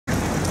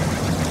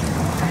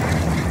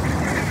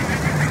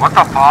What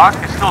the fuck?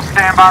 It's still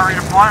standby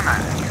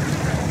redeployment.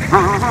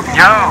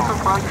 Yo,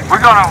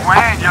 we're gonna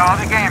win, yo.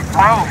 The game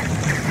broke.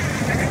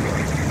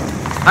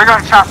 They're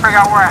gonna try to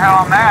figure out where the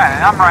hell I'm at,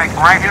 and I'm like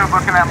right here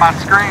looking at my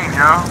screen,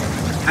 yo.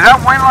 Did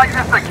that win like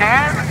this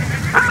again?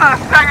 This is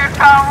the second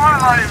time I won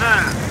like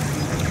this.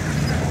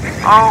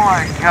 Oh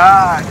my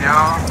god,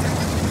 yo.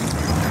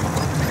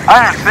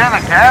 I understand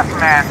the gas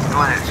mask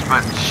glitch,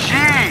 but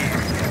jeez.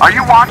 Are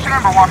you watching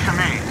him or watching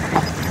me?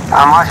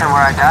 I'm watching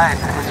where I died.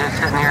 I'm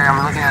just sitting here, I'm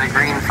looking at a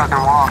green fucking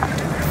wall.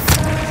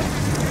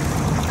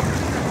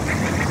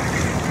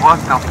 What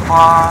the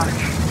fuck?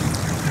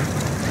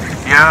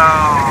 Yo.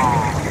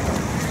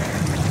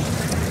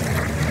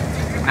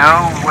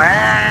 No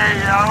way,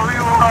 yo,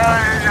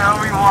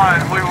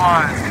 we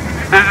won.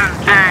 This is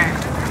game.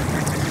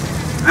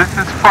 This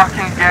is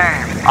fucking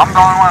game. I'm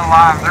the only one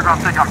alive, they're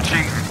gonna think I'm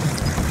cheating.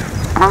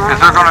 Cause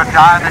they're gonna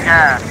die in the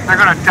gas. They're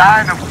gonna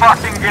die in the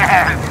fucking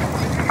gas.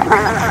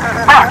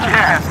 Fuck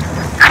yeah!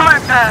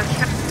 Clip that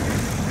shit!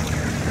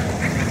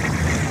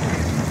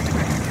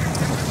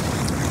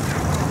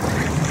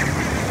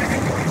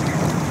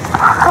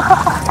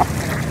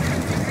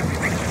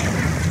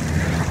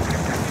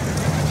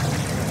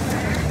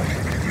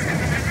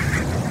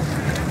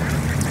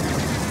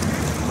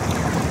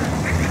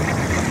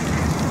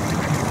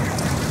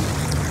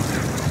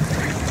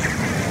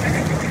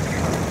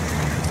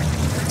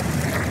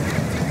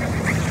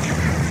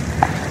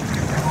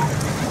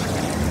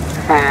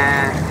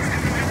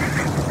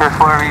 The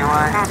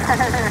 4v1.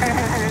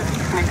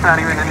 Sneek's not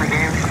even in the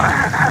game.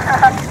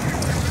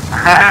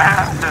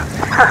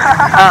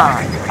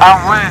 I'm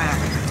winning.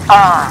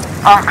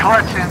 I'm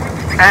clutching.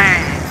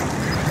 Hey.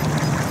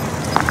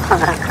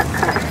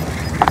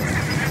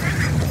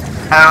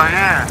 Hell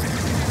yeah.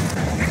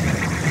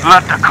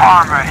 Let the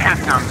karma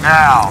hit them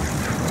now.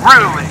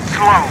 Really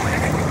slowly.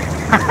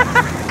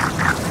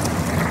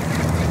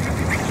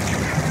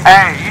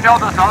 Hey, you know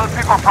those other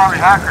people are probably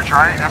hackers,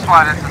 right? That's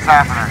why this is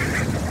happening.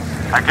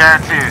 I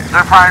guarantee it.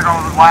 They're probably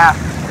going to laugh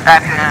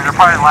at the end. They're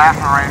probably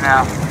laughing right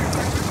now.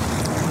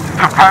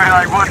 They're probably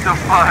like, what the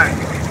fuck?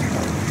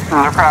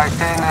 And they're probably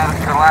sitting at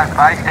the last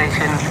buy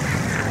station.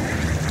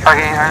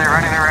 Fucking, are they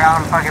running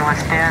around fucking with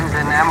skins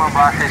and ammo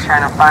boxes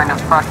trying to find a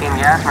fucking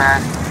gas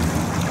mask?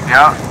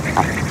 Yep.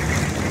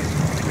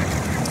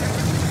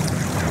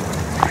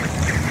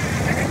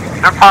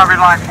 They're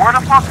probably like, where the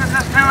fuck is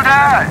this dude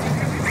at?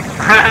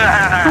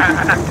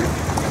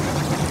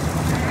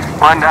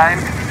 One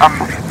died.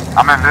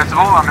 I'm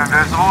invisible.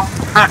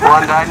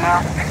 One died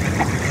now.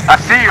 I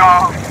see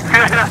y'all.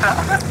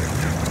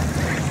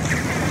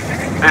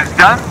 It's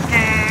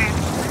Dunsky.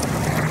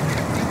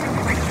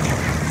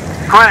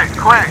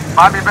 Quick,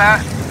 buy me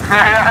back.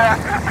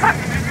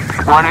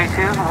 1v2,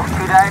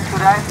 two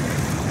died.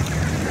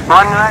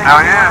 One died. Hell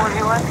yeah.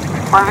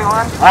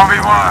 1v1.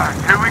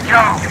 1v1. Here we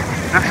go.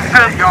 This is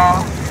it,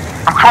 y'all.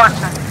 I'm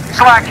clutching.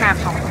 Slack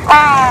cancel.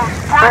 Oh,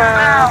 spray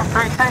down.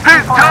 360.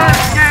 This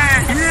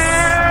Dunsky.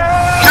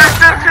 Yeah.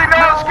 360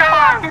 no scope.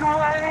 Fucking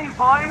way,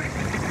 boy.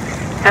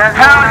 Hell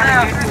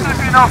yeah,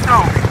 360 no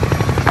scope.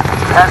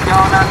 That's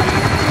going on the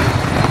YouTube.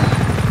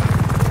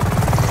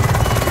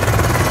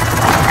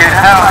 Dude,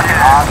 hell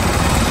yeah.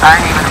 I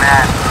ain't even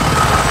mad.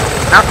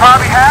 They're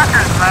probably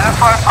hackers, man. That's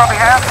why it's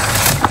probably happening.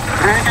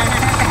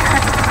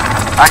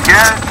 I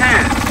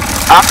guarantee it.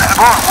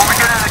 Boy, when we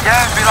get in the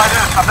game, be like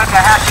this. I bet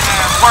the hacking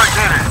didn't work,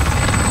 did it?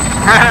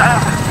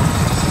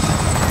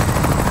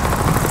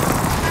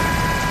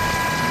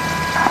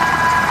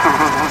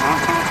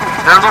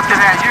 They're looking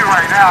at you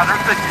right now.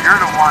 They're thinking you're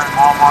the one,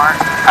 Walmart.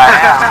 I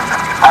am.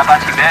 How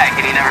about you back?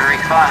 And he never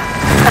respawned.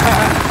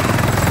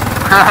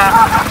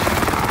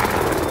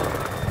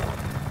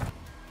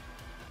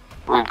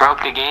 We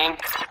broke the game.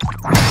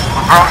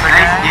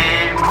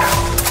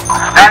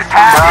 Nice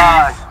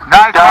hacking.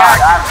 Nice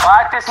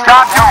hacking.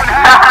 Stop doing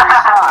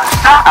hacks.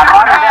 Stop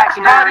doing hacks,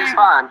 buddy.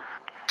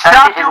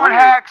 Stop doing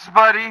hacks,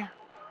 buddy.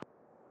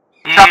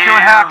 Stop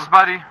doing hacks,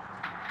 buddy.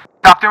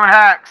 Stop doing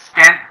hacks.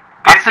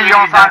 I see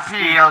y'all's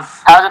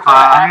IPs. How's it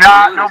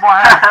Not no more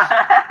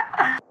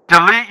hacks.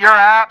 Delete your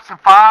apps and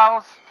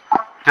files.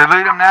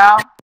 Delete them now.